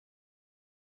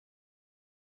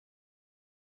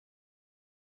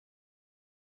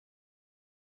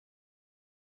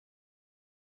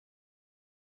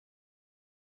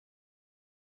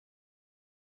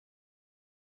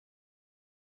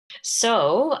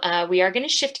So we are going to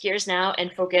shift gears now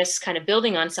and focus, kind of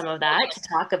building on some of that, to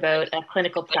talk about a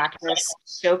clinical practice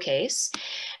showcase.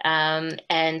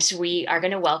 And we are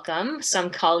going to welcome some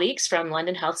colleagues from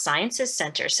London Health Sciences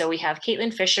Centre. So we have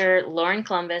Katelyn Fisher, Lauren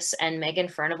Columbus, and Meagan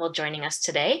Furnivall joining us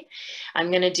today. I'm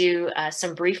going to do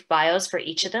some brief bios for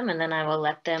each of them, and then I will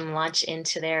let them launch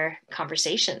into their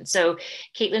conversation. So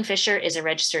Katelyn Fisher is a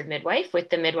registered midwife with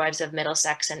the Midwives of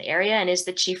Middlesex and Area and is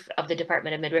the Chief of the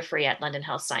Department of Midwifery at London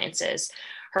Health Sciences.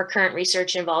 Her current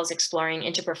research involves exploring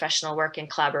interprofessional work and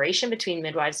collaboration between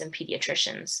midwives and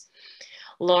pediatricians.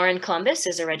 Lauren Columbus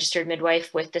is a registered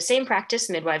midwife with the same practice,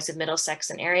 Midwives of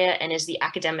Middlesex and Area, and is the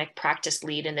academic practice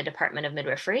lead in the Department of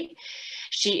Midwifery.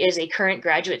 She is a current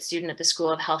graduate student at the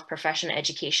School of Health Profession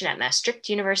Education at Maastricht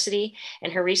University,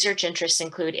 and her research interests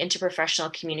include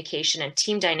interprofessional communication and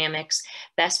team dynamics,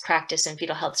 best practice in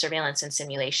fetal health surveillance and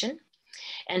simulation.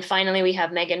 And finally, we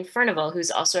have Meagan Furnivall,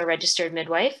 who's also a registered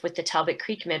midwife with the Talbot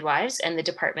Creek Midwives and the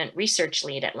department research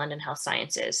lead at London Health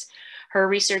Sciences. Her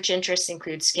research interests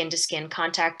include skin-to-skin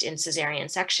contact in cesarean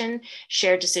section,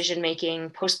 shared decision-making,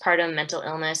 postpartum mental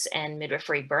illness, and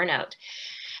midwifery burnout.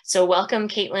 So welcome,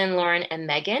 Katelyn, Lauren, and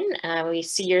Meagan. We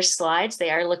see your slides.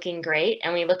 They are looking great,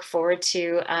 and we look forward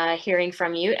to hearing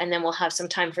from you, and then we'll have some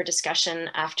time for discussion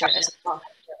after as well.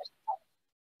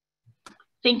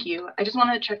 Thank you. I just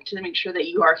want to check to make sure that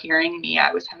you are hearing me.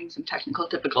 I was having some technical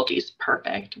difficulties.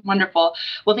 Perfect. Wonderful.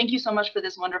 Well, thank you so much for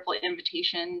this wonderful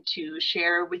invitation to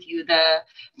share with you the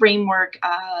framework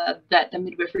that the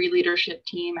midwifery leadership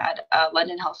team at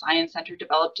London Health Science Centre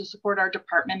developed to support our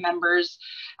department members'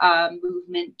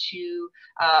 movement to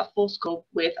full scope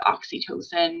with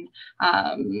oxytocin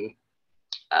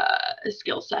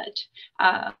skill set.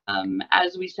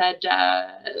 As we said,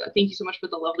 thank you so much for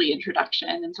the lovely introduction.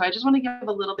 And so I just want to give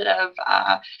a little bit of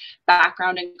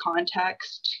background and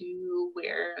context to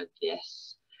where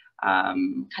this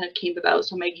kind of came about.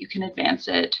 So Meg, you can advance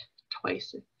it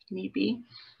twice if need be.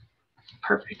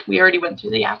 Perfect. We already went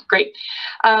through the app. Great.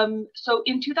 So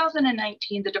in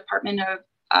 2019, the Department of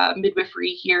Midwifery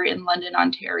here in London,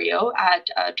 Ontario at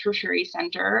a tertiary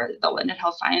center, the London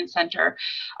Health Science Centre,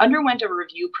 underwent a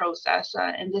review process,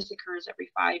 and this occurs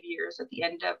every 5 years at the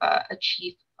end of a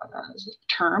chief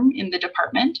term in the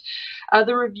department.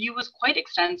 The review was quite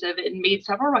extensive and made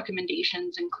several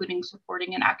recommendations, including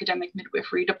supporting an academic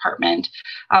midwifery department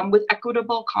with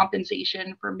equitable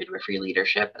compensation for midwifery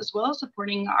leadership, as well as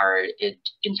supporting our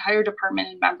entire department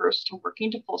and members to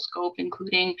working to full scope,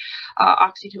 including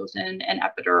oxytocin and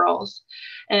epidurals.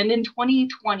 And in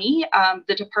 2020,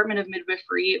 the Department of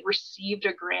Midwifery received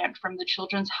a grant from the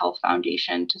Children's Health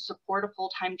Foundation to support a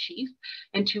full-time chief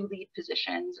and 2 lead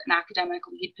positions, an academic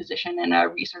lead position and a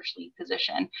research lead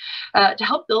position, to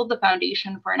help build the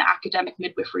foundation for an academic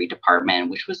midwifery department,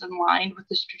 which was in line with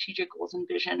the strategic goals and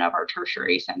vision of our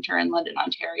tertiary center in London,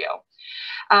 Ontario.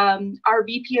 Our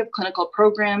VP of Clinical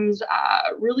Programs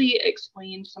really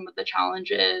explained some of the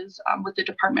challenges with the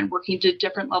department working to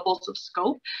different levels of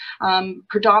scope.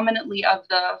 Predominantly of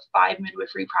the 5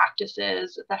 midwifery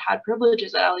practices that had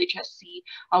privileges at LHSC,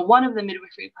 one of the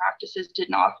midwifery practices did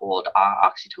not hold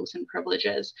oxytocin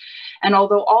privileges. And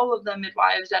although all of the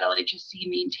midwives at LHSC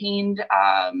maintained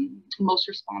most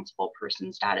responsible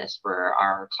person status for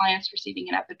our clients receiving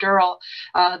an epidural,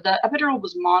 the epidural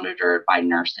was monitored by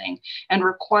nursing and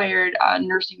required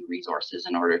nursing resources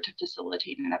in order to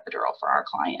facilitate an epidural for our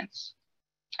clients.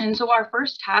 And so our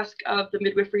first task of the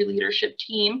midwifery leadership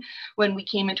team when we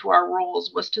came into our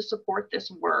roles was to support this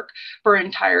work for our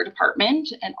entire department,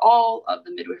 and all of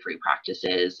the midwifery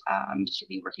practices should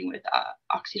be working with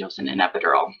oxytocin and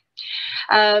epidural.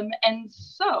 And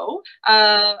so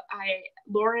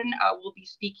Lauren will be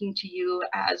speaking to you,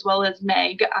 as well as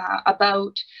Meg,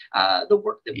 about the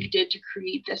work that we did to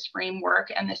create this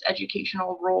framework and this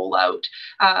educational rollout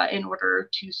in order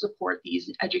to support these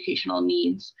educational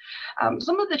needs.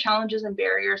 Some of the challenges and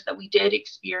barriers that we did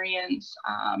experience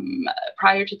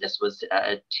prior to this was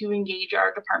to engage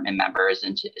our department members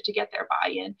and to get their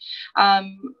buy-in.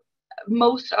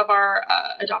 Most of our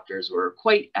adopters were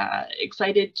quite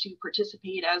excited to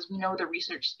participate, as we know the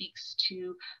research speaks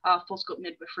to full scope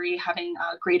midwifery having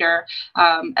greater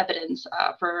evidence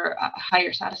for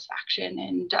higher satisfaction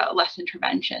and less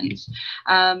interventions,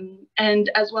 and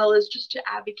as well as just to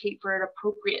advocate for an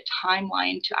appropriate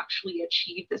timeline to actually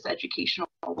achieve this educational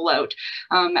rollout.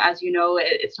 As you know,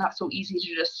 it's not so easy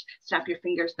to just snap your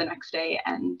fingers the next day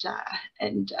and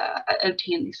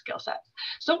obtain these skill sets.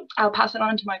 So I'll pass it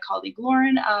on to my colleague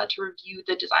Lauren to review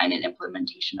the design and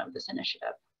implementation of this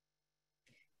initiative.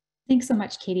 Thanks so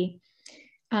much, Katie.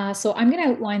 So I'm going to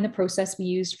outline the process we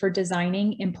used for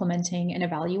designing, implementing, and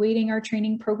evaluating our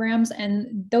training programs.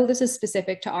 And though this is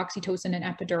specific to oxytocin and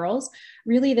epidurals,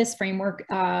 really this framework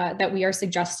that we are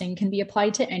suggesting can be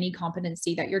applied to any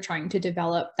competency that you're trying to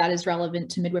develop that is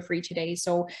relevant to midwifery today.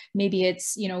 So maybe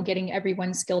it's, getting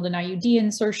everyone skilled in IUD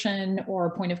insertion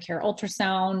or point of care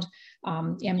ultrasound,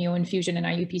 amnio infusion and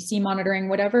IUPC monitoring,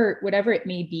 whatever it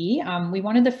may be. We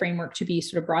wanted the framework to be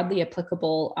sort of broadly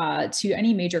applicable to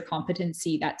any major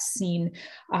competency that's seen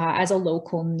as a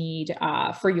local need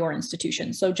for your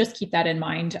institution. So just keep that in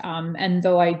mind. And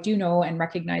though I do know and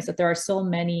recognize that there are still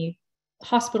many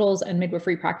hospitals and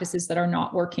midwifery practices that are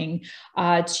not working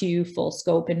to full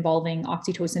scope involving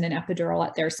oxytocin and epidural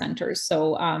at their centers.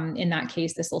 So in that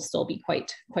case, this will still be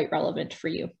quite relevant for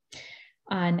you.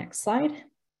 Next slide.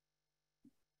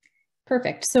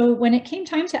 Perfect. So when it came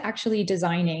time to actually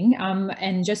designing,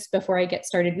 and just before I get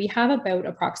started, we have about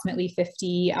approximately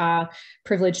 50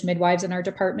 privileged midwives in our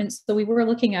department. So we were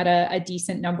looking at a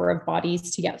decent number of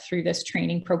bodies to get through this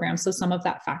training program. So some of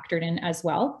that factored in as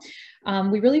well.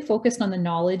 We really focused on the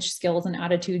knowledge, skills, and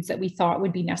attitudes that we thought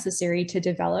would be necessary to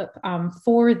develop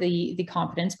for the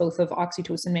competence, both of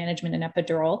oxytocin management and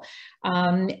epidural.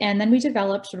 And then we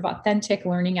developed sort of authentic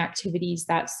learning activities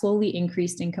that slowly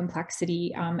increased in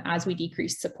complexity as we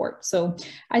decreased support. So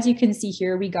as you can see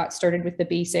here, we got started with the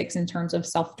basics in terms of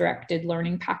self-directed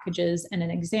learning packages and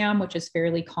an exam, which is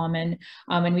fairly common.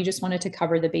 And we just wanted to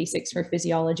cover the basics for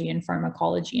physiology and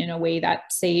pharmacology in a way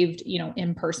that saved,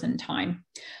 in-person time.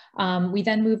 We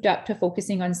then moved up to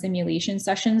focusing on simulation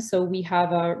sessions. So we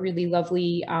have a really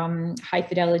lovely high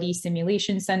fidelity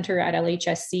simulation center at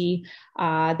LHSC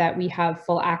that we have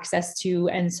full access to.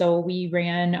 And so we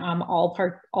ran all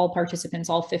participants,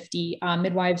 all 50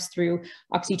 midwives through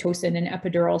oxytocin and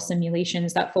epidural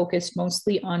simulations that focused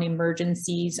mostly on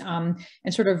emergencies and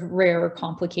sort of rare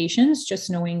complications, just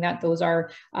knowing that those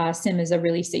are, Sim is a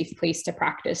really safe place to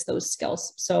practice those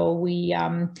skills. So we,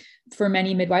 for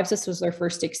many midwives, this was their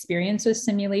first experience with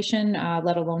simulation,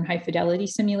 let alone high fidelity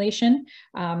simulation.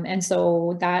 And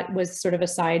so that was sort of a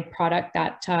side product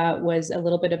that was a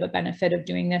little bit of a benefit of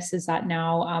doing this, is that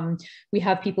now we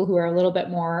have people who are a little bit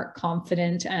more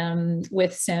confident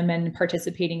with Sim and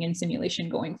participating in simulation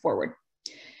going forward.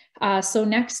 So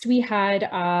next we had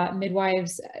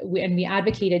midwives, and we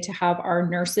advocated to have our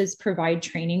nurses provide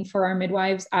training for our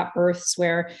midwives at births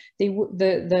where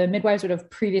the midwives would have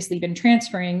previously been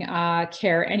transferring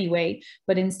care anyway,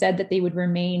 but instead that they would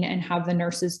remain and have the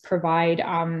nurses provide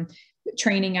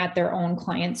training at their own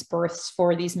clients' births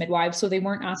for these midwives. So they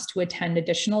weren't asked to attend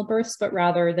additional births, but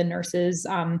rather the nurses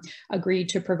agreed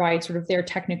to provide sort of their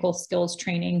technical skills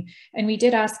training. And we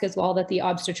did ask as well that the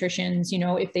obstetricians,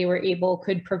 if they were able,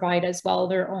 could provide as well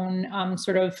their own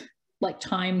sort of like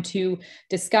time to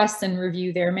discuss and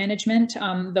review their management,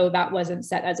 though that wasn't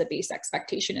set as a base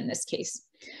expectation in this case.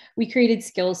 We created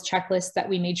skills checklists that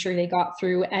we made sure they got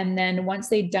through. And then once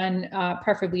they'd done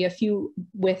preferably a few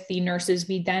with the nurses,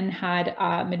 we then had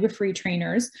midwifery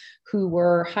trainers who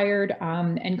were hired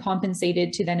and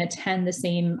compensated to then attend the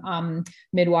same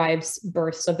midwives'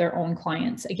 births of their own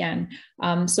clients again.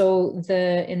 So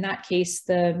in that case,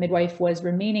 the midwife was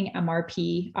remaining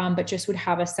MRP, but just would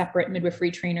have a separate midwifery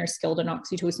trainer skilled in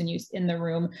oxytocin use in the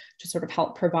room to sort of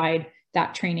help provide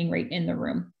that training right in the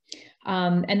room.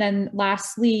 And then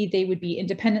lastly, they would be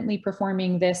independently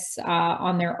performing this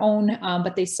on their own,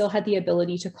 but they still had the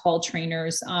ability to call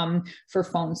trainers for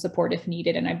phone support if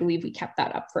needed. And I believe we kept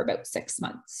that up for about 6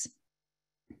 months.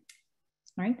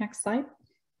 All right, next slide.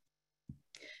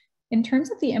 In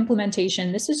terms of the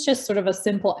implementation, this is just sort of a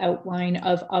simple outline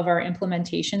of our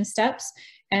implementation steps.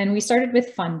 And we started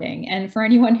with funding. And for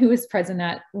anyone who was present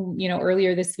at,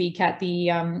 earlier this week at the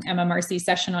MMRC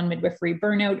session on midwifery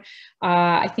burnout,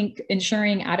 I think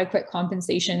ensuring adequate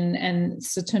compensation and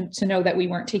so to know that we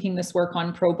weren't taking this work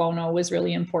on pro bono was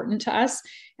really important to us.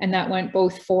 And that went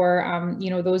both for,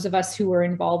 those of us who were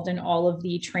involved in all of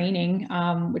the training,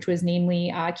 which was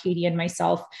namely Katie and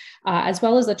myself, as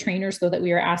well as the trainers, though, that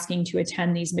we were asking to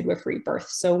attend these midwifery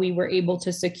births. So we were able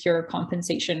to secure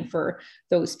compensation for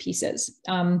those pieces.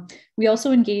 We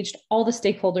also engaged all the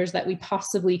stakeholders that we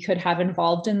possibly could have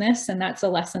involved in this. And that's a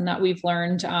lesson that we've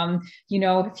learned.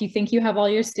 If you think you have all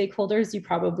your stakeholders, you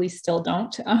probably still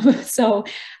don't. So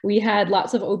we had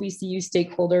lots of OBCU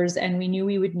stakeholders, and we knew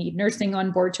we would need nursing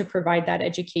on board to provide that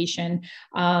education,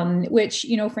 which,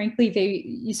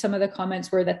 frankly, some of the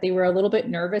comments were that they were a little bit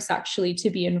nervous actually to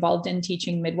be involved in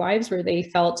teaching midwives, where they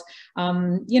felt,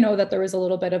 that there was a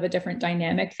little bit of a different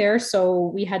dynamic there.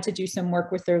 So we had to do some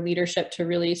work with their leadership to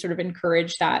really sort of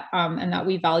encourage that, and that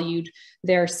we valued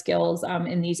their skills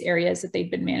in these areas that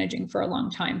they've been managing for a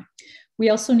long time. We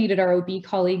also needed our OB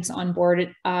colleagues on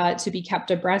board to be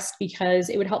kept abreast, because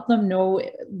it would help them know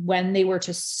when they were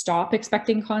to stop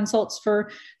expecting consults for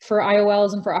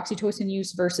IOLs and for oxytocin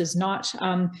use versus not.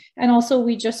 And also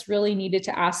we just really needed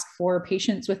to ask for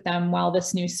patience with them while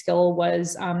this new skill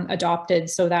was adopted,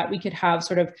 so that we could have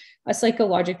sort of a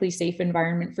psychologically safe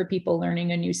environment for people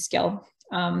learning a new skill.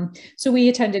 So we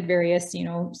attended various,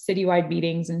 citywide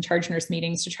meetings and charge nurse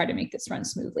meetings to try to make this run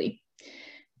smoothly.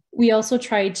 We also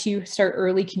tried to start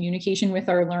early communication with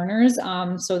our learners,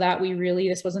 so that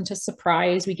this wasn't a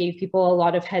surprise. We gave people a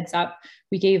lot of heads up.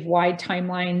 We gave wide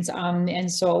timelines,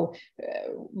 and so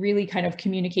really kind of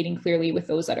communicating clearly with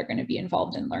those that are going to be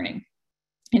involved in learning.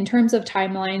 In terms of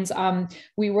timelines,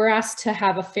 we were asked to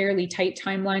have a fairly tight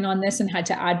timeline on this and had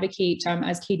to advocate,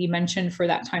 as Katie mentioned, for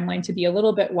that timeline to be a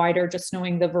little bit wider, just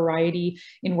knowing the variety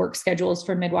in work schedules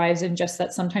for midwives, and just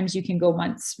that sometimes you can go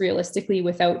months realistically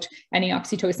without any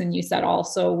oxytocin use at all.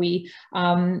 So we,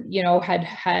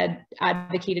 had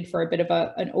advocated for a bit of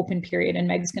an open period, and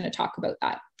Meg's going to talk about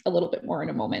that a little bit more in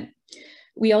a moment.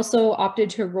 We also opted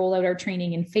to roll out our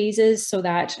training in phases, so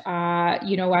that,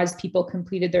 as people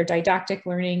completed their didactic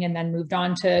learning and then moved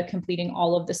on to completing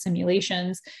all of the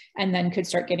simulations, and then could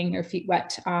start getting their feet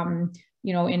wet,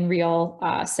 in real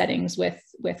settings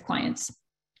with clients.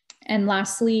 And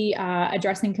lastly,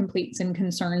 addressing complaints and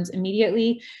concerns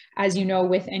immediately. As you know,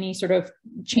 with any sort of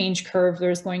change curve,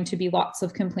 there's going to be lots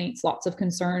of complaints, lots of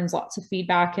concerns, lots of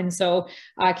feedback. And so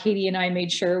Katie and I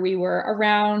made sure we were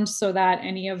around, so that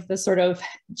any of the sort of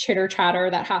chitter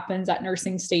chatter that happens at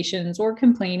nursing stations, or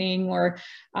complaining, or,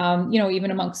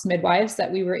 even amongst midwives,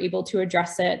 that we were able to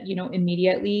address it,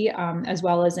 immediately, as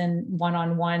well as in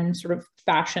one-on-one sort of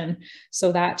fashion,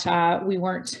 so that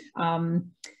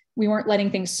we weren't letting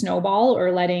things snowball,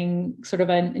 or letting sort of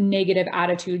a negative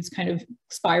attitudes kind of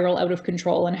spiral out of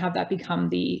control and have that become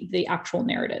the actual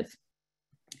narrative.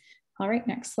 All right,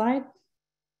 next slide.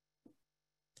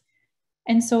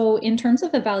 And so in terms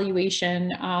of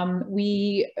evaluation,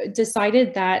 we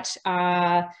decided that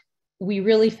we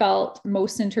really felt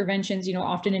most interventions,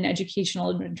 often in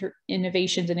educational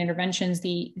innovations and interventions,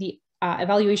 the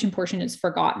evaluation portion is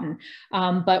forgotten,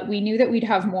 but we knew that we'd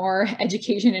have more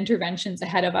education interventions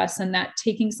ahead of us, and that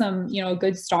taking some,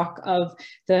 good stock of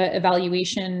the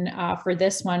evaluation for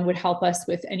this one would help us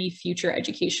with any future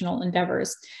educational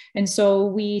endeavors. And so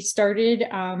we started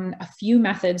a few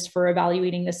methods for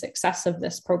evaluating the success of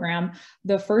this program.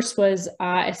 The first was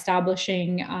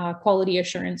establishing a quality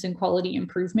assurance and quality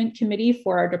improvement committee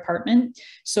for our department.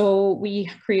 So we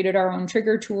created our own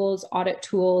trigger tools, audit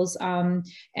tools,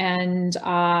 and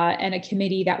a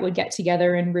committee that would get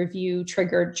together and review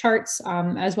triggered charts,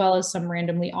 as well as some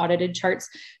randomly audited charts,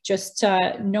 just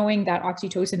knowing that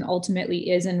oxytocin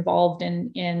ultimately is involved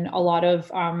in a lot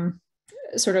of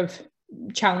sort of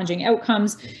challenging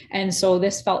outcomes. And so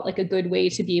this felt like a good way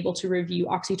to be able to review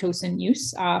oxytocin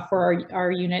use for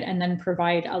our unit, and then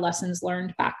provide a lessons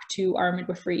learned back to our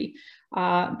midwifery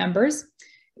members.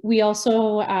 We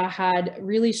also had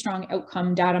really strong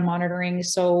outcome data monitoring.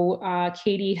 So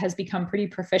Katie has become pretty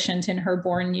proficient in her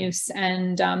born use,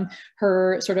 and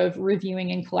her sort of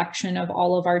reviewing and collection of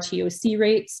all of our TOC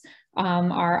rates,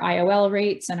 our IOL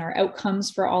rates, and our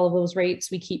outcomes for all of those rates.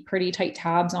 We keep pretty tight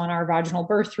tabs on our vaginal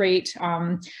birth rate,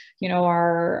 our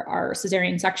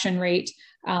cesarean section rate.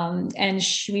 And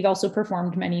we've also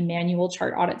performed many manual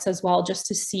chart audits as well, just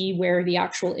to see where the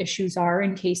actual issues are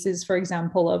in cases, for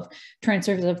example, of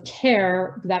transfers of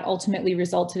care that ultimately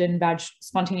resulted in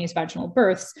spontaneous vaginal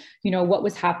births. What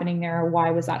was happening there?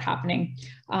 Why was that happening?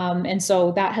 And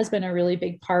so that has been a really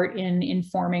big part in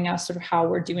informing us sort of how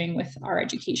we're doing with our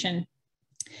education.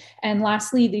 And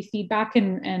lastly, the feedback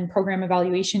and program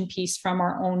evaluation piece from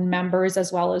our own members,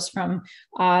 as well as from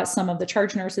some of the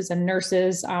charge nurses and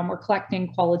nurses. We're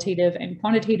collecting qualitative and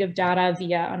quantitative data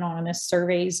via anonymous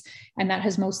surveys, and that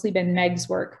has mostly been Meg's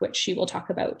work, which she will talk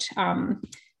about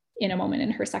in a moment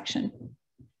in her section.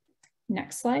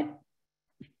 Next slide.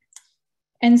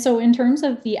 And so in terms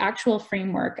of the actual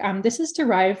framework, this is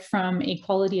derived from a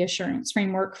quality assurance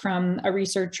framework from a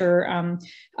researcher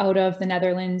out of the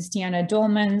Netherlands, Diana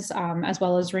Dolmans, as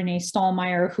well as Renee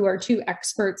Stallmeyer, who are two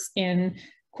experts in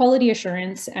quality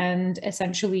assurance and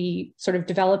essentially sort of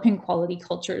developing quality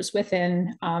cultures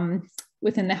within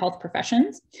the health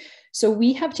professions. So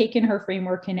we have taken her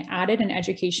framework and added an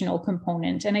educational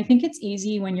component. And I think it's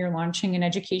easy when you're launching an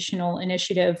educational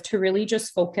initiative to really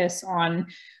just focus on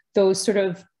those sort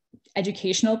of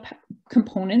educational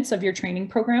components of your training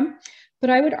program. But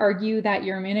I would argue that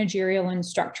your managerial and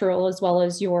structural, as well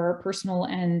as your personal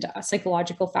and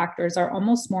psychological factors, are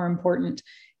almost more important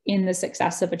in the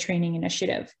success of a training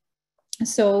initiative.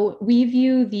 So we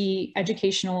view the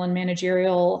educational and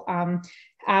managerial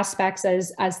aspects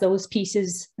as those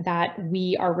pieces that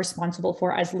we are responsible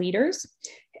for as leaders.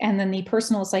 And then the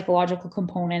personal psychological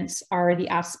components are the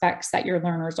aspects that your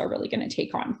learners are really going to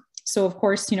take on. So of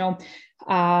course, you know,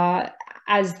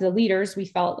 as the leaders, we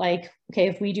felt like, okay,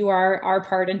 if we do our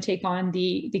part and take on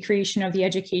the creation of the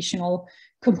educational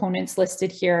components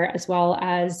listed here, as well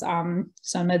as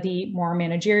some of the more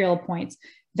managerial points,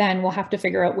 then we'll have to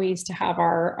figure out ways to have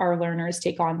our learners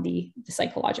take on the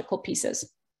psychological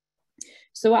pieces.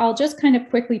 So I'll just kind of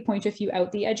quickly point a few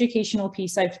out. The educational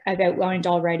piece I've outlined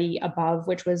already above,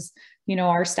 which was, you know,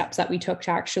 our steps that we took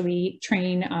to actually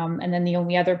train. And then the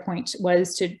only other point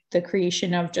was to the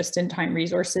creation of just-in-time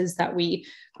resources that we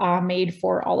made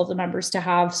for all of the members to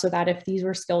have, so that if these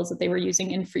were skills that they were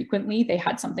using infrequently, they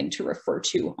had something to refer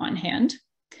to on hand.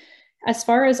 As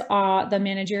far as the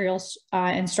managerial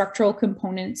and structural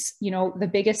components, you know, the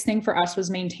biggest thing for us was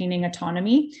maintaining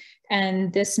autonomy.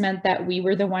 And this meant that we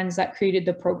were the ones that created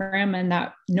the program and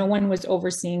that no one was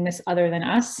overseeing this other than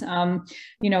us.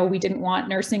 You know, we didn't want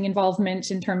nursing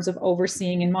involvement in terms of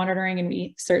overseeing and monitoring, and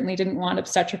we certainly didn't want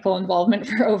obstetrical involvement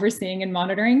for overseeing and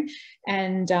monitoring.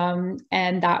 And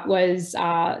that was,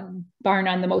 bar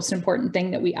none, the most important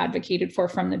thing that we advocated for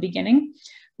from the beginning.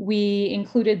 We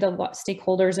included the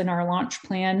stakeholders in our launch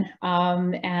plan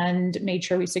and made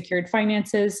sure we secured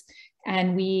finances,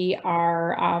 and we had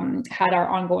our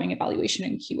ongoing evaluation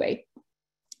in QA.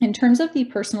 In terms of the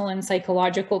personal and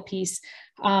psychological piece,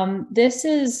 this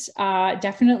is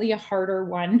definitely a harder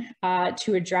one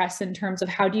to address in terms of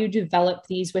how do you develop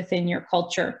these within your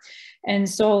culture. And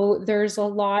so there's a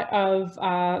lot of,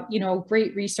 you know,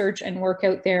 great research and work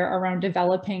out there around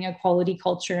developing a quality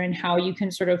culture and how you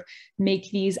can sort of make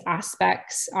these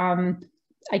aspects,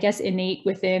 I guess, innate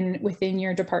within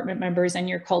your department members and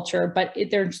your culture, but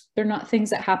they're not things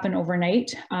that happen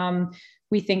overnight.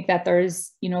 We think that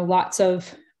there's, you know, lots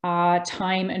of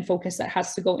time and focus that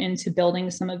has to go into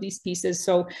building some of these pieces.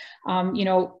 So, you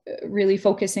know, really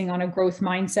focusing on a growth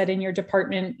mindset in your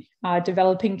department,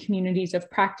 developing communities of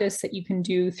practice that you can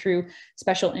do through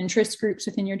special interest groups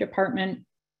within your department,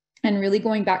 and really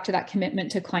going back to that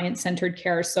commitment to client-centered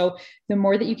care. So the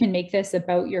more that you can make this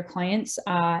about your clients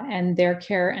and their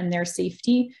care and their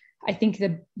safety, I think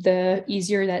the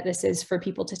easier that this is for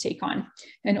people to take on.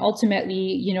 And ultimately,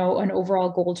 you know, an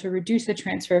overall goal to reduce the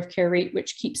transfer of care rate,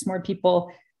 which keeps more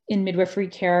people in midwifery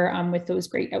care with those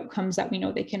great outcomes that we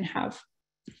know they can have.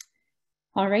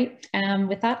 All right,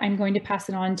 with that, I'm going to pass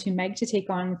it on to Meg to take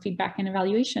on feedback and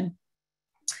evaluation.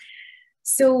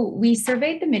 So we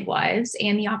surveyed the midwives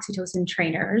and the oxytocin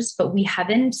trainers, but we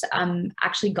haven't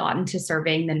actually gotten to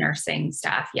surveying the nursing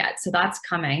staff yet. So that's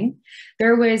coming.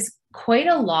 There was quite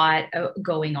a lot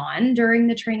going on during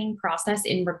the training process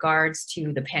in regards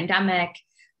to the pandemic,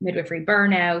 midwifery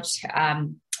burnout,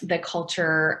 the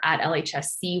culture at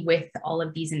LHSC with all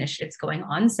of these initiatives going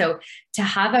on. So to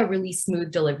have a really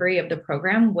smooth delivery of the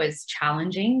program was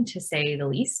challenging, to say the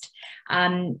least.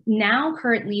 Now,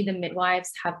 currently, the midwives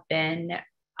have been,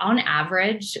 on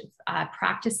average,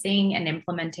 practicing and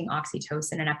implementing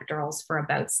oxytocin and epidurals for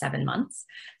about 7 months.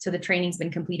 So the training's been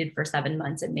completed for 7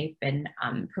 months, and they've been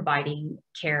providing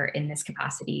care in this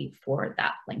capacity for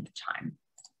that length of time.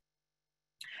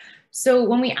 So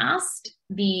when we asked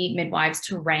the midwives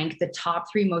to rank the top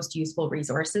 3 most useful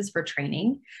resources for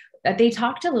training, they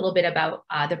talked a little bit about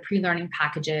the pre-learning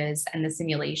packages and the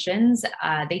simulations.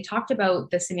 They talked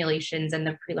about the simulations and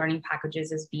the pre-learning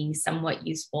packages as being somewhat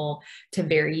useful to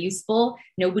very useful.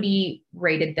 Nobody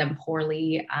rated them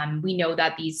poorly. We know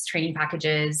that these training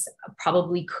packages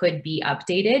probably could be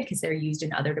updated because they're used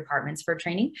in other departments for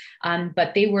training,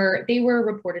 but they were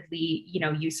reportedly, you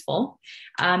know, useful.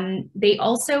 They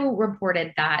also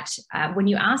reported that when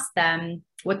you asked them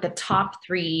what the top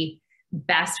 3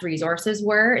 best resources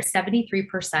were,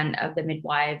 73% of the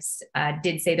midwives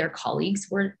did say their colleagues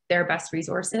were their best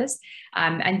resources.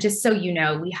 And just so you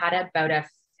know, we had about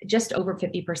just over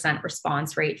 50%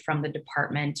 response rate from the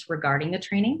department regarding the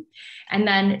training. And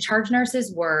then charge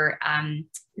nurses were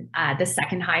the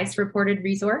second highest reported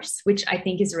resource, which I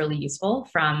think is really useful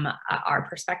from our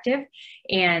perspective.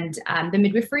 And the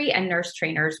midwifery and nurse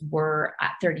trainers were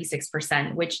at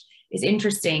 36%, which is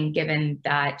interesting given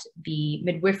that the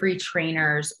midwifery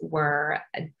trainers were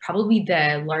probably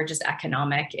the largest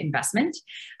economic investment,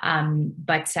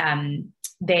 but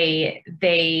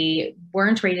they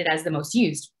weren't rated as the most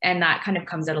used. And that kind of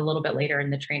comes out a little bit later in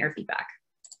the trainer feedback.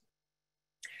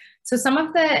 So some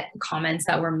of the comments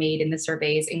that were made in the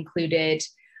surveys included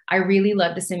I really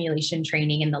loved the simulation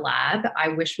training in the lab. I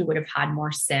wish we would have had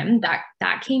more sim.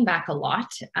 That came back a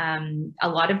lot. A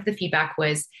lot of the feedback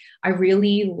was, I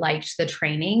really liked the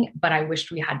training, but I wished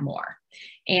we had more.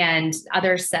 And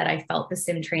others said, I felt the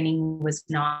sim training was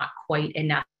not quite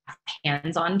enough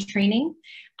hands-on training.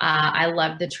 I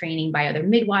loved the training by other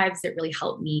midwives that really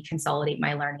helped me consolidate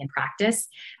my learning and practice.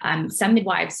 Some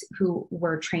midwives who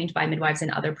were trained by midwives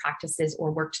in other practices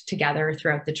or worked together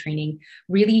throughout the training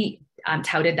really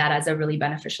touted that as a really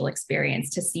beneficial experience,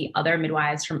 to see other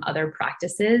midwives from other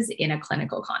practices in a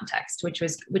clinical context, which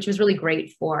was really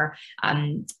great for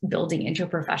building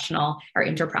interprofessional or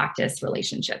interpractice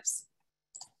relationships.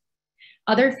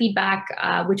 Other feedback,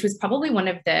 which was probably one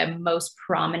of the most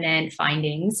prominent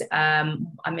findings, a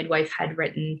midwife had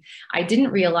written, I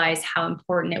didn't realize how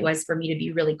important it was for me to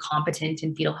be really competent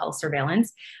in fetal health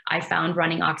surveillance. I found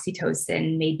running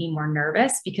oxytocin made me more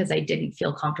nervous because I didn't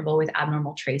feel comfortable with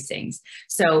abnormal tracings.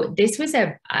 So this was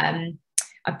a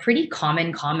pretty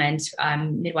common comment,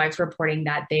 midwives reporting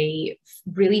that they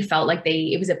really felt like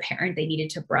it was apparent they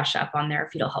needed to brush up on their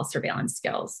fetal health surveillance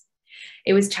skills.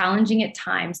 It was challenging at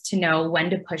times to know when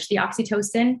to push the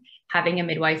oxytocin. Having a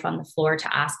midwife on the floor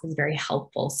to ask was very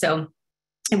helpful. So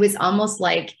it was almost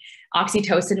like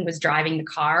oxytocin was driving the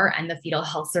car and the fetal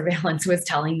health surveillance was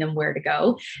telling them where to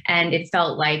go. And it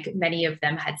felt like many of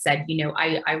them had said, you know,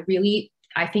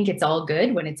 I think it's all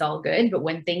good when it's all good, but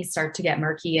when things start to get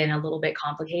murky and a little bit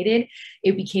complicated,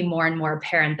 it became more and more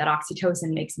apparent that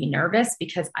oxytocin makes me nervous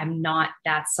because I'm not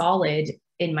that solid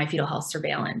in my fetal health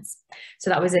surveillance.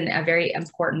 So that was a very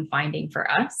important finding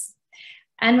for us.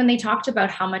 And when they talked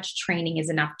about how much training is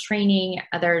enough training,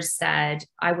 others said,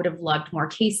 I would have loved more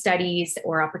case studies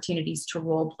or opportunities to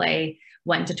role play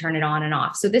when to turn it on and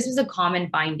off. So this was a common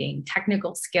finding: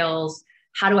 technical skills.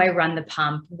 How do I run the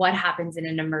pump? What happens in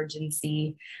an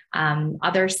emergency?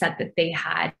 Others said that they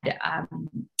had,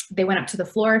 they went up to the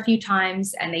floor a few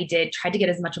times and they tried to get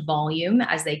as much volume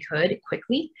as they could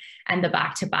quickly. And the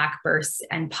back-to-back bursts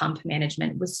and pump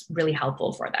management was really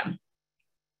helpful for them.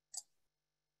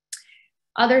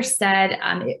 Others said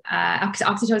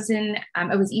oxytocin,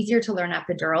 it was easier to learn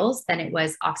epidurals than it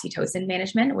was oxytocin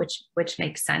management, which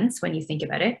makes sense when you think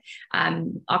about it.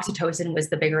 Oxytocin was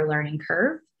the bigger learning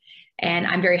curve. And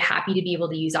I'm very happy to be able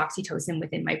to use oxytocin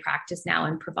within my practice now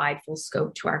and provide full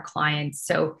scope to our clients.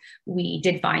 So we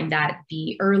did find that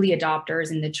the early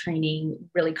adopters in the training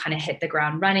really kind of hit the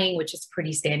ground running, which is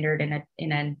pretty standard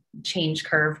in a change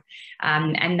curve.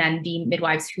 And then the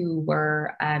midwives who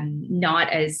were not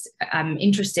as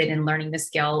interested in learning the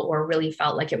skill or really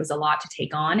felt like it was a lot to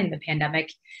take on in the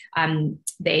pandemic,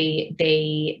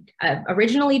 they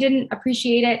originally didn't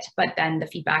appreciate it, but then the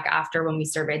feedback after when we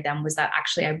surveyed them was that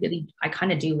actually I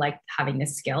kind of do like having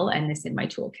this skill and this in my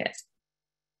toolkit.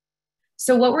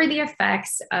 So what were the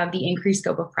effects of the increased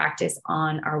scope of practice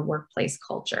on our workplace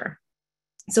culture?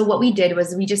 So what we did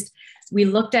was we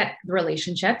looked at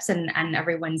relationships and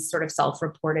everyone's sort of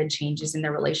self-reported changes in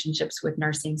their relationships with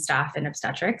nursing staff and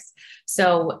obstetrics.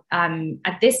 So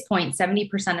at this point,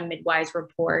 70% of midwives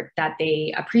report that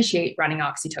they appreciate running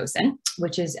oxytocin,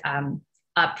 which is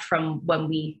up from when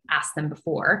we asked them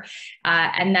before.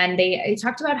 And then they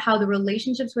talked about how the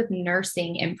relationships with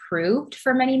nursing improved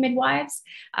for many midwives,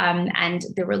 and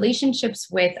the relationships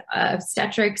with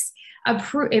obstetrics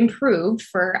improved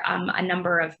for a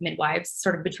number of midwives,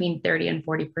 sort of between 30 and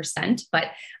 40%, but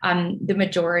the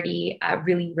majority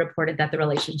really reported that the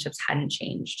relationships hadn't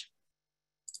changed.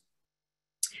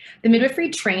 The midwifery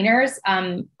trainers,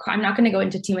 I'm not going to go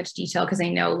into too much detail because I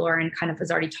know Lauren kind of has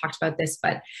already talked about this,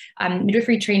 but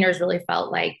midwifery trainers really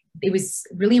felt like it was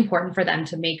really important for them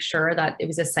to make sure that it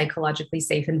was a psychologically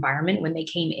safe environment when they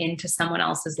came into someone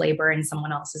else's labor and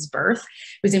someone else's birth.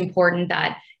 It was important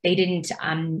that they didn't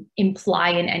imply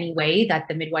in any way that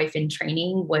the midwife in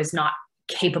training was not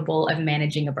capable of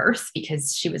managing a birth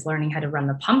because she was learning how to run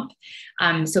the pump.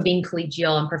 So being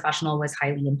collegial and professional was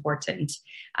highly important.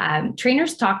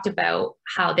 Trainers talked about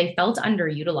how they felt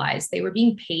underutilized. They were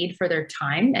being paid for their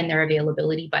time and their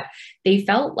availability, but they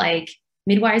felt like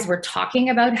midwives were talking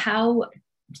about how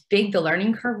big the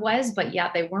learning curve was, but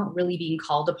yet they weren't really being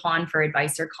called upon for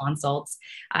advice or consults.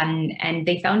 And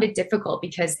they found it difficult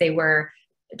because they were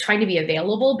trying to be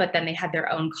available, but then they had their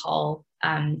own call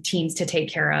teams to take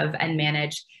care of and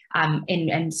manage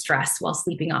and stress while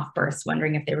sleeping off births,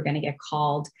 wondering if they were going to get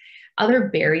called. Other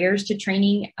barriers to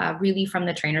training, really from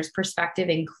the trainer's perspective,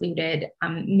 included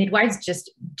midwives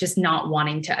just not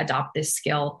wanting to adopt this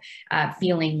skill,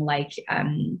 feeling like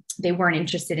they weren't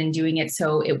interested in doing it.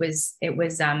 So it was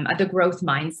the growth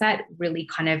mindset really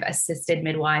kind of assisted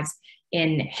midwives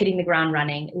in hitting the ground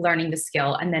running, learning the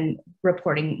skill, and then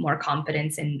reporting more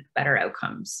confidence and better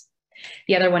outcomes.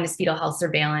 The other one is fetal health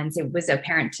surveillance. It was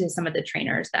apparent to some of the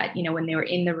trainers that, you know, when they were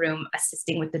in the room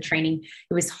assisting with the training,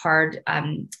 it was hard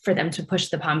for them to push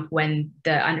the pump when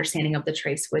the understanding of the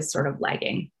trace was sort of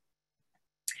lagging.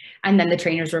 And then the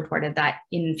trainers reported that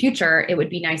in future, it would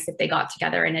be nice if they got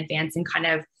together in advance and kind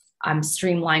of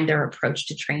streamlined their approach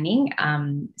to training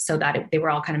so that they were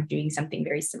all kind of doing something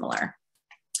very similar.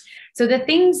 So the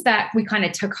things that we kind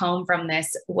of took home from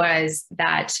this was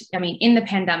that, I mean, in the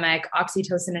pandemic,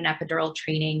 oxytocin and epidural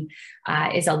training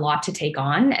is a lot to take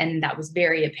on, and that was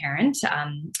very apparent.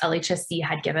 LHSC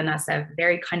had given us a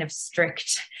very kind of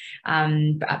strict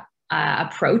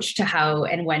approach to how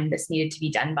and when this needed to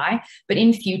be done by. But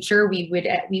in future, we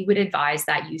would advise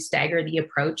that you stagger the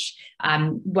approach,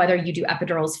 whether you do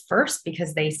epidurals first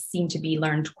because they seem to be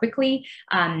learned quickly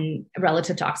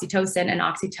relative to oxytocin, and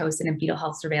oxytocin and fetal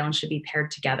health surveillance should be paired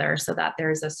together so that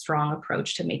there's a strong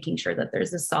approach to making sure that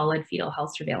there's a solid fetal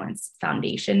health surveillance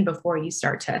foundation before you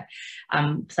start to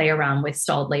play around with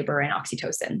stalled labor and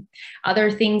oxytocin. Other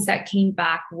things that came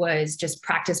back was just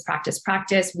practice, practice,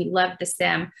 practice. We loved the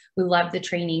sim. We loved the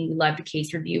training, we loved the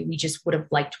case review, we just would have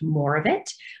liked more of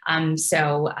it.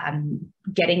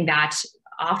 Getting that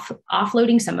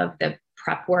offloading some of the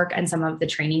prep work and some of the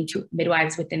training to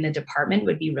midwives within the department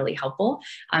would be really helpful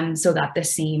so that the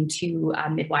same two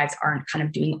midwives aren't kind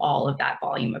of doing all of that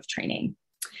volume of training.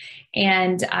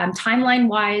 And timeline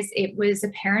wise, it was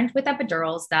apparent with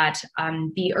epidurals that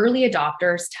the early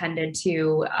adopters tended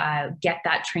to get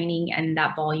that training and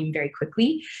that volume very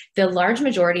quickly. The large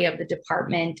majority of the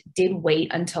department did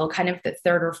wait until kind of the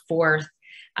third or fourth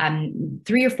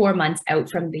 3 or 4 months out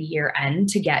from the year end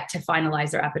to get to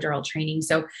finalize their epidural training.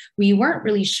 So we weren't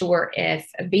really sure if,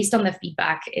 based on the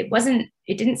feedback, it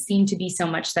didn't seem to be so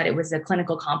much that it was a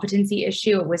clinical competency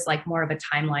issue. It was like more of a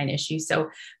timeline issue. So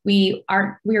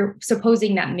we're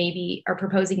proposing that maybe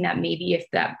if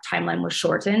that timeline was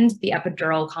shortened, the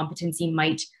epidural competency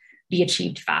might be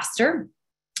achieved faster.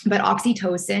 But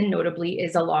oxytocin, notably,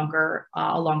 is a longer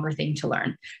thing to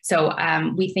learn. So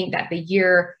we think that the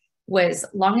year was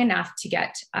long enough to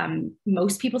get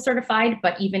most people certified,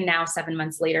 but even now, 7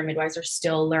 months later, midwives are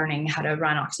still learning how to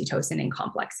run oxytocin in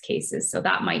complex cases. So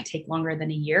that might take longer than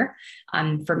a year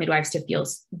for midwives to feel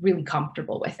really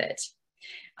comfortable with it.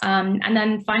 And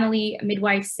then finally,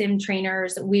 midwife sim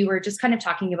trainers, we were just kind of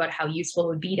talking about how useful it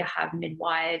would be to have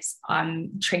midwives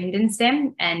trained in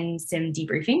sim and sim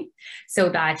debriefing, so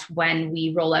that when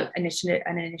we roll out an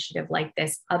initiative like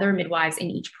this, other midwives in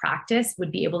each practice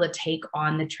would be able to take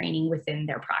on the training within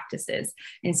their practices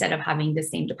instead of having the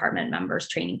same department members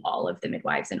training all of the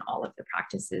midwives in all of the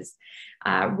practices.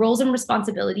 Roles and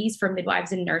responsibilities for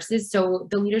midwives and nurses. So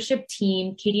the leadership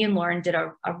team, Katie and Lauren, did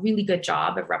a really good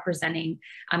job of representing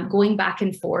going back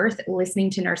and forth, listening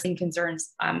to nursing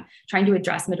concerns, trying to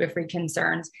address midwifery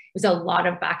concerns. It was a lot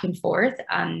of back and forth,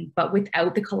 but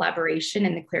without the collaboration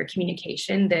and the clear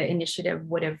communication, the initiative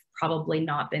would have probably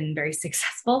not been very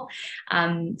successful.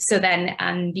 So then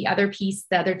the other piece,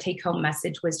 the other take-home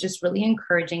message was just really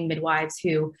encouraging midwives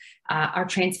who are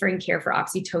transferring care for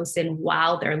oxytocin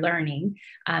while they're learning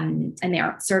and they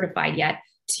aren't certified yet,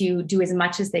 to do as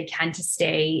much as they can to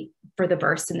stay for the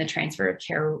burst and the transfer of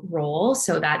care role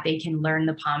so that they can learn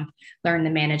the pump, learn the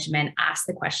management, ask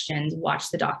the questions,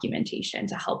 watch the documentation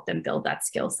to help them build that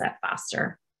skill set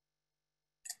faster.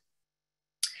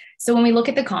 So when we look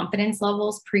at the confidence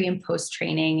levels pre and post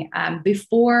training,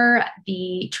 before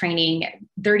the training,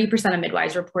 30% of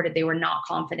midwives reported they were not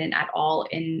confident at all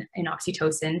in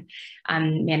oxytocin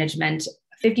management.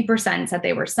 50% said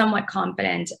they were somewhat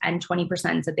confident, and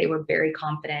 20% said they were very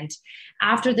confident.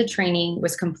 After the training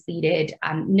was completed,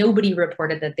 nobody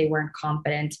reported that they weren't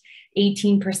confident.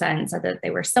 18% said that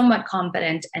they were somewhat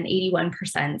confident, and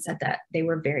 81% said that they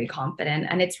were very confident.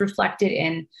 And it's reflected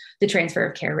in the transfer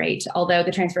of care rate, although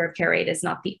the transfer of care rate is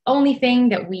not the only thing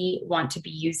that we want to be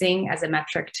using as a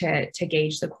metric to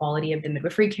gauge the quality of the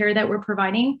midwifery care that we're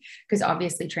providing, because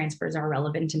obviously transfers are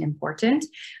relevant and important.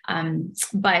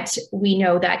 But we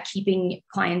know that keeping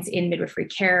clients in midwifery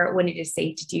care when it is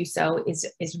safe to do so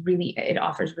it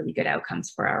offers really good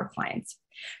outcomes for our clients.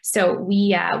 So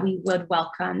we would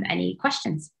welcome any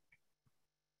questions.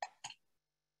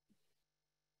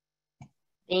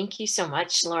 Thank you so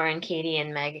much, Lauren, Katie,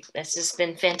 and Meg. This has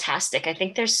been fantastic. I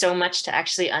think there's so much to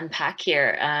actually unpack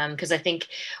here, because I think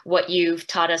what you've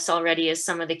taught us already is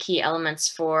some of the key elements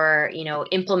for,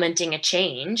 implementing a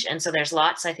change. And so there's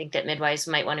lots, I think, that midwives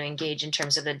might want to engage in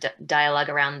terms of the dialogue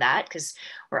around that, because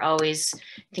we're always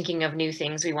thinking of new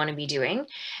things we want to be doing.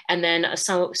 And then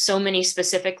so many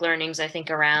specific learnings, I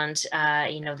think, around,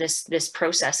 this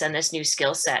process and this new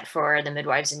skill set for the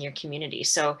midwives in your community.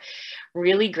 So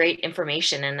really great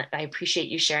information, and I appreciate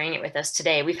you sharing it with us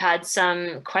today. We've had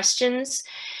some questions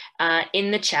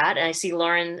in the chat, and I see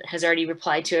Lauren has already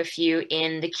replied to a few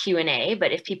in the Q&A,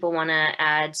 but if people want to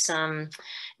add some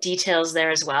details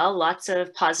there as well, lots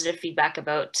of positive feedback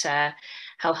about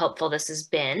how helpful this has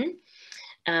been.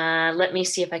 Let me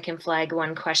see if I can flag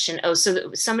one question. Oh,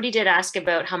 so somebody did ask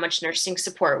about how much nursing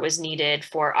support was needed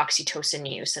for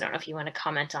oxytocin use. I don't know if you want to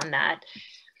comment on that.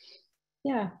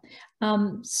 Yeah.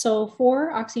 So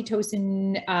for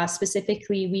oxytocin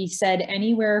specifically, we said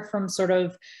anywhere from sort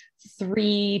of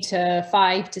 3 to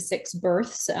 5 to 6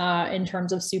 births in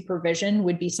terms of supervision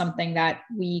would be something that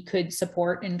we could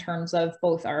support in terms of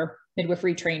both our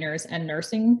midwifery trainers and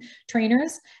nursing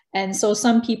trainers. And so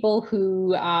some people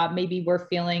who maybe were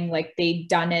feeling like they'd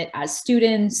done it as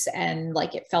students and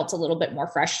like it felt a little bit more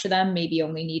fresh to them, maybe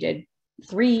only needed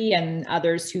 3, and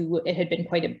others who it had been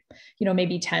quite a,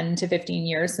 maybe 10 to 15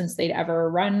 years since they'd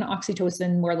ever run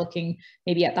oxytocin, were looking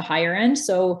maybe at the higher end.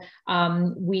 So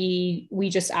we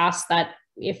just asked that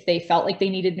if they felt like they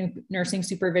needed nursing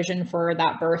supervision for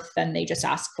that birth, then they just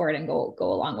ask for it and go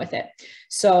along with it.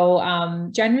 So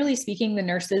generally speaking, the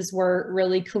nurses were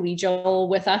really collegial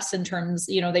with us in terms,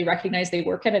 they recognize they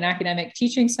work at an academic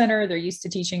teaching center. They're used to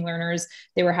teaching learners.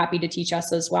 They were happy to teach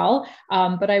us as well.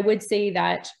 But I would say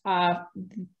that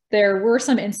there were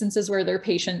some instances where their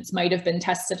patients might have been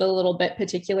tested a little bit,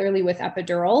 particularly with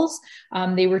epidurals.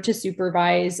 They were to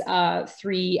supervise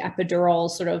 3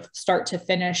 epidurals sort of start to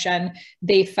finish, and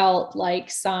they felt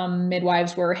like some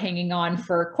midwives were hanging on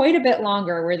for quite a bit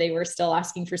longer where they were still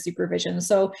asking for supervision.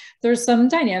 So there's some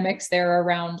dynamics there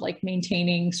around like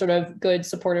maintaining sort of good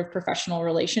supportive professional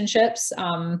relationships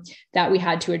that we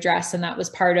had to address. And that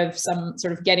was part of some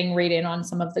sort of getting right in on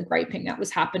some of the griping that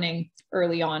was happening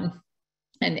early on.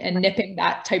 And nipping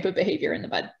that type of behavior in the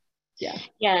bud. Yeah.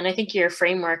 Yeah. And I think your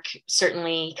framework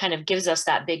certainly kind of gives us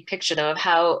that big picture, though, of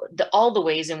how all the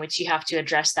ways in which you have to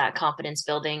address that confidence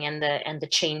building and the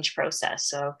change process.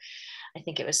 So I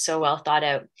think it was so well thought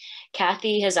out.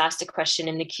 Kathy has asked a question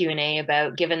in the Q&A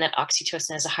about, given that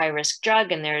oxytocin is a high-risk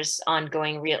drug and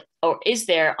is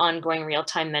there ongoing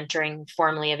real-time mentoring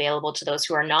formally available to those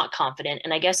who are not confident?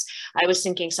 And I guess I was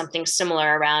thinking something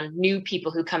similar around new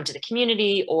people who come to the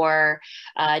community or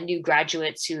new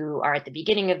graduates who are at the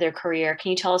beginning of their career.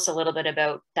 Can you tell us a little bit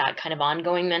about that kind of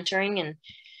ongoing mentoring? And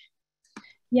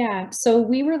yeah, so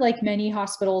we were like many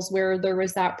hospitals where there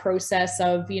was that process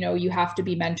of, you have to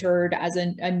be mentored as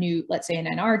a new, let's say an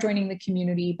NR joining the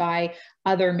community by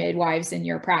other midwives in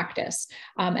your practice.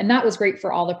 And that was great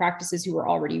for all the practices who were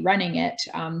already running it.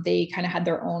 They kind of had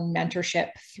their own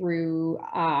mentorship through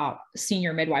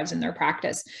senior midwives in their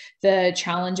practice. The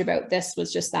challenge about this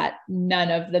was just that none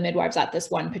of the midwives at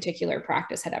this one particular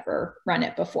practice had ever run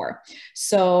it before.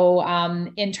 So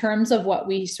in terms of what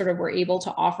we sort of were able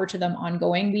to offer to them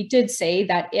ongoing, we did say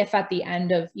that if at the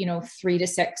end of, 3 to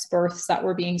 6 births that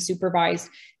were being supervised,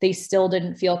 they still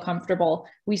didn't feel comfortable,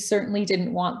 we certainly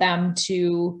didn't want them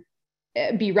to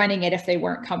be running it if they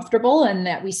weren't comfortable, and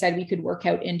that we said we could work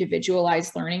out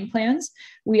individualized learning plans.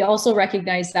 We also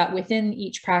recognized that within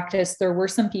each practice, there were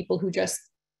some people who just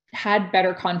had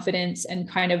better confidence and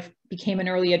kind of became an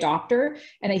early adopter.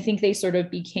 And I think they sort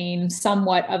of became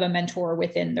somewhat of a mentor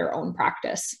within their own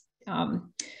practice.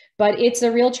 But it's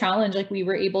a real challenge. Like, we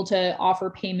were able to offer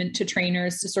payment to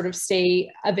trainers to sort of stay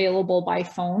available by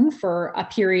phone for a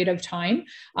period of time,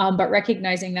 but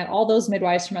recognizing that all those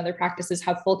midwives from other practices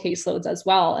have full caseloads as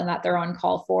well, and that they're on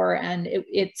call for. And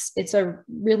it's a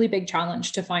really big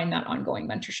challenge to find that ongoing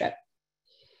mentorship.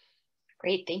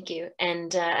 Great, thank you.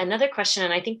 And another question,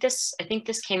 and I think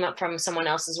this came up from someone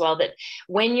else as well, that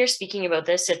when you're speaking about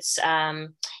this, it's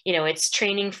it's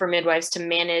training for midwives to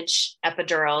manage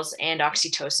epidurals and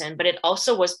oxytocin, but it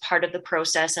also was part of the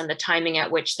process and the timing at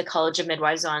which the College of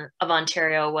Midwives of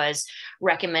Ontario was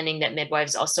recommending that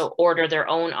midwives also order their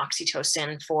own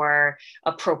oxytocin for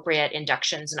appropriate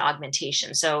inductions and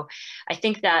augmentation. So I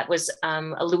think that was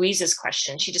Louise's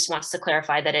question. She just wants to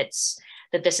clarify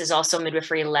that this is also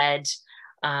midwifery-led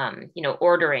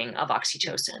ordering of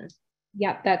oxytocin.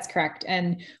 Yeah, that's correct.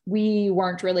 And we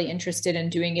weren't really interested in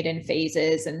doing it in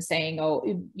phases and saying, oh,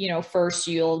 you know, first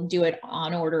you'll do it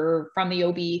on order from the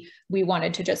OB. We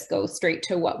wanted to just go straight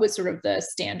to what was sort of the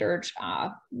standard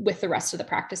with the rest of the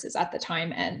practices at the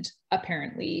time, and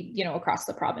apparently, you know, across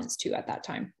the province too at that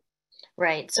time.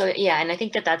 Right. So yeah, and I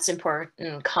think that that's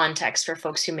important context for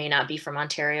folks who may not be from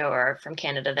Ontario or from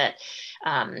Canada, that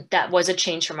that was a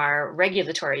change from our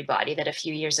regulatory body, that a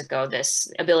few years ago,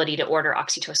 this ability to order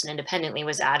oxytocin independently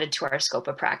was added to our scope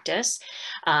of practice.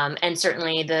 And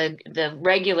certainly the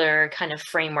regular kind of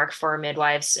framework for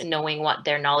midwives, knowing what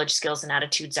their knowledge, skills, and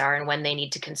attitudes are, and when they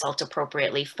need to consult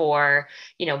appropriately for,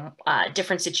 you know,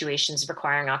 different situations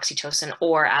requiring oxytocin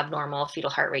or abnormal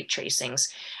fetal heart rate tracings.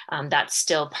 That's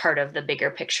still part of the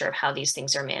bigger picture of how these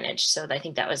things are managed. So I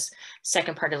think that was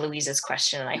second part of Louise's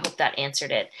question, and I hope that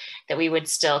answered it, that we would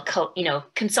still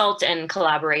consult and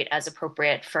collaborate as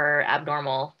appropriate for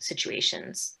abnormal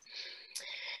situations.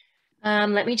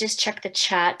 Let me just check the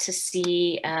chat to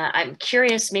see. I'm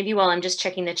curious, maybe while I'm just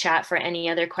checking the chat for any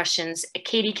other questions.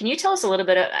 Katie, can you tell us a little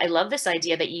bit I love this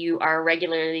idea that you are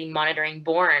regularly monitoring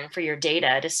Born for your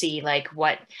data to see like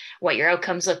what your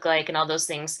outcomes look like and all those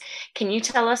things. Can you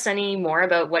tell us any more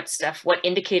about what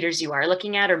indicators you are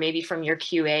looking at, or maybe from your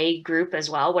QA group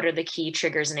as well? What are the key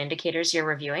triggers and indicators you're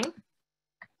reviewing?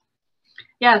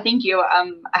 Yeah, thank you. I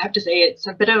have to say it's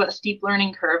a bit of a steep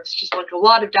learning curve. It's just like a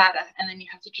lot of data, and then you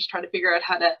have to just try to figure out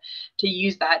how to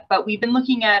use that. But we've been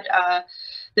looking at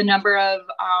the number of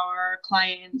our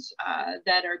clients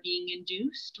that are being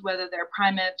induced, whether they're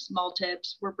primips,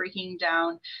 multips. We're breaking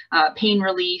down pain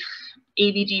relief,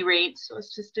 AVD rates, so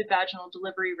assisted vaginal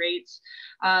delivery rates.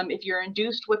 If you're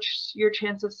induced, what's your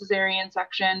chance of cesarean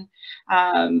section?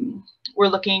 We're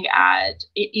looking at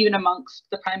even amongst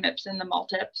the primips and the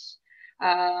multips.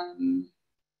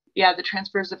 Yeah, the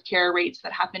transfers of care rates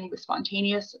that happen with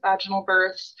spontaneous vaginal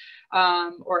births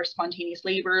or spontaneous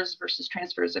labors versus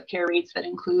transfers of care rates that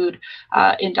include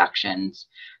inductions.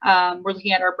 We're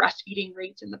looking at our breastfeeding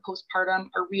rates in the postpartum,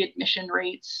 our readmission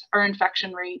rates, our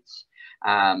infection rates.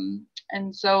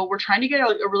 And so we're trying to get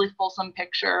a really fulsome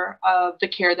picture of the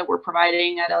care that we're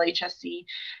providing at LHSC,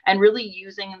 and really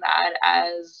using that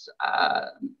as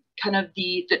kind of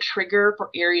the trigger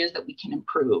for areas that we can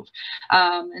improve.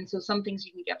 And so some things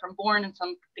you can get from Born and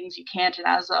some things you can't. And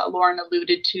as Lauren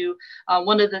alluded to,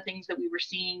 one of the things that we were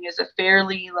seeing is a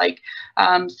fairly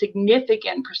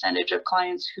significant percentage of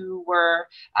clients who were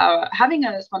having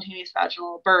a spontaneous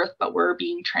vaginal birth, but were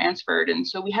being transferred. And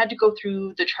so we had to go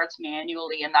through the charts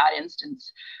manually in that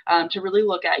instance to really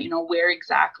look at, where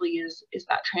exactly is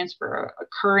that transfer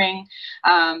occurring,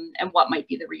 and what might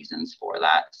be the reasons for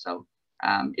that. So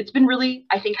it's been really,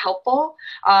 I think, helpful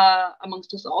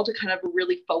amongst us all to kind of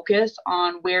really focus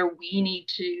on where we need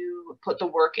to put the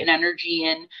work and energy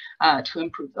in to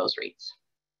improve those rates.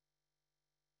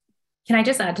 Can I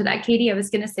just add to that, Katie? I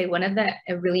was going to say one of the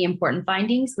really important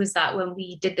findings was that when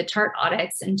we did the chart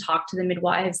audits and talked to the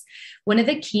midwives, one of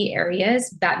the key areas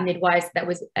that midwives, that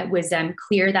was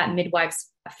clear that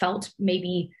midwives felt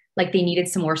maybe like they needed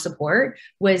some more support,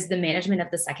 was the management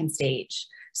of the second stage.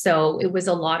 So it was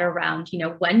a lot around,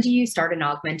 when do you start an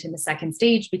augment in the second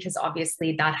stage? Because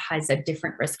obviously that has a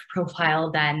different risk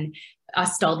profile than a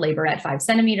stalled labor at 5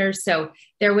 centimeters. So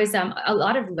there was a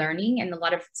lot of learning and a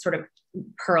lot of sort of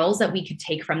pearls that we could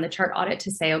take from the chart audit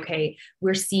to say, okay,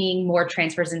 we're seeing more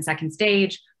transfers in second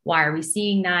stage. Why are we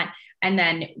seeing that? And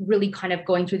then really kind of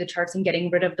going through the charts and getting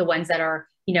rid of the ones that are,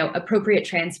 appropriate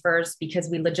transfers because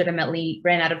we legitimately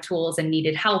ran out of tools and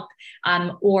needed help,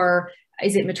 or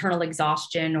is it maternal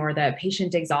exhaustion or the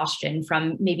patient exhaustion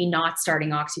from maybe not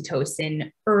starting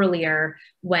oxytocin earlier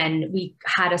when we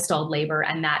had a stalled labor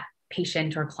and that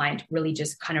patient or client really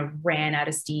just kind of ran out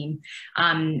of steam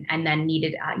and then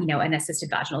needed, an assisted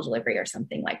vaginal delivery or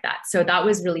something like that. So that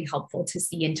was really helpful to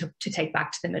see and to take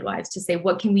back to the midwives to say,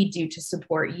 what can we do to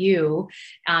support you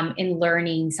in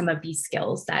learning some of these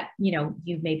skills that, you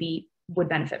maybe would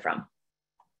benefit from.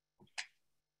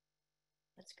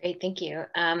 Great, thank you.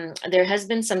 There has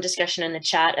been some discussion in the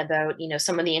chat about,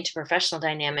 some of the interprofessional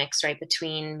dynamics, right,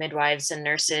 between midwives and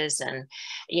nurses and,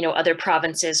 other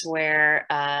provinces where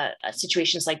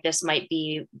situations like this might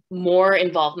be more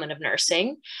involvement of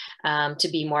nursing, to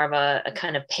be more of a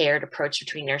kind of paired approach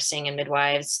between nursing and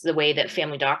midwives, the way that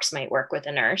family docs might work with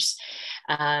a nurse.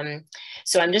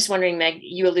 So I'm just wondering, Meg,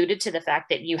 you alluded to the fact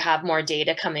that you have more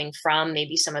data coming from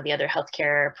maybe some of the other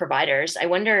healthcare providers. I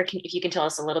wonder if you can tell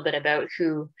us a little bit about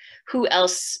who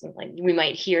else we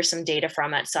might hear some data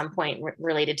from at some point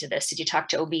related to this. Did you talk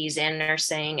to OBs and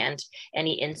nursing, and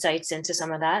any insights into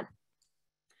some of that?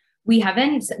 We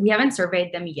haven't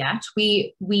surveyed them yet.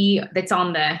 It's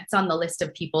on the list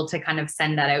of people to kind of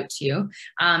send that out to.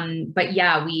 But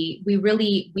yeah, we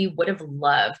would have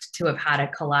loved to have had a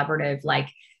collaborative, like,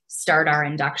 start our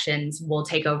inductions, we'll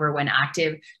take over when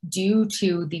active, due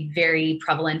to the very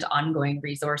prevalent ongoing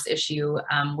resource issue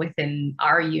within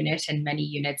our unit and many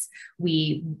units.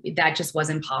 That just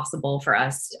wasn't possible for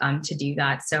us to do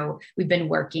that. So we've been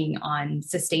working on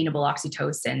sustainable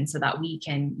oxytocin so that we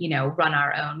can, run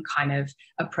our own kind of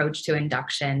approach to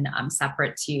induction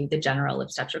separate to the general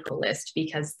obstetrical list,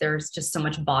 because there's just so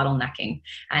much bottlenecking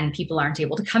and people aren't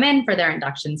able to come in for their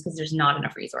inductions because there's not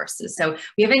enough resources. So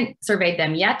we haven't surveyed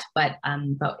them yet, but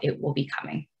it will be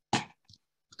coming.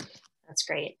 That's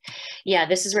great. Yeah,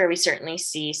 this is where we certainly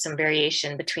see some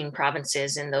variation between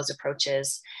provinces in those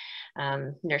approaches.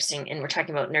 Nursing, and we're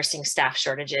talking about nursing staff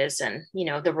shortages and,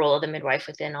 the role of the midwife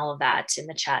within all of that in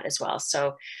the chat as well.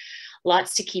 So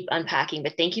lots to keep unpacking,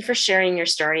 but thank you for sharing your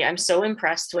story. I'm so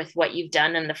impressed with what you've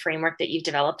done and the framework that you've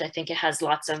developed. I think it has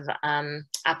lots of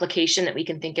application that we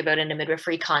can think about in a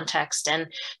midwifery context. And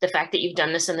the fact that you've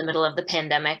done this in the middle of the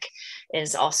pandemic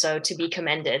is also to be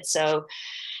commended. So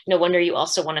no wonder you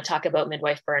also want to talk about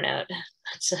midwife burnout.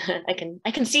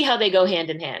 I can see how they go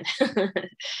hand in hand.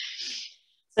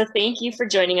 So thank you for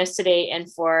joining us today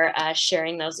and for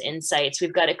sharing those insights.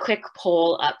 We've got a quick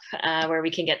poll up where we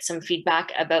can get some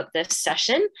feedback about this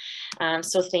session.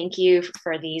 So thank you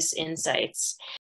for these insights.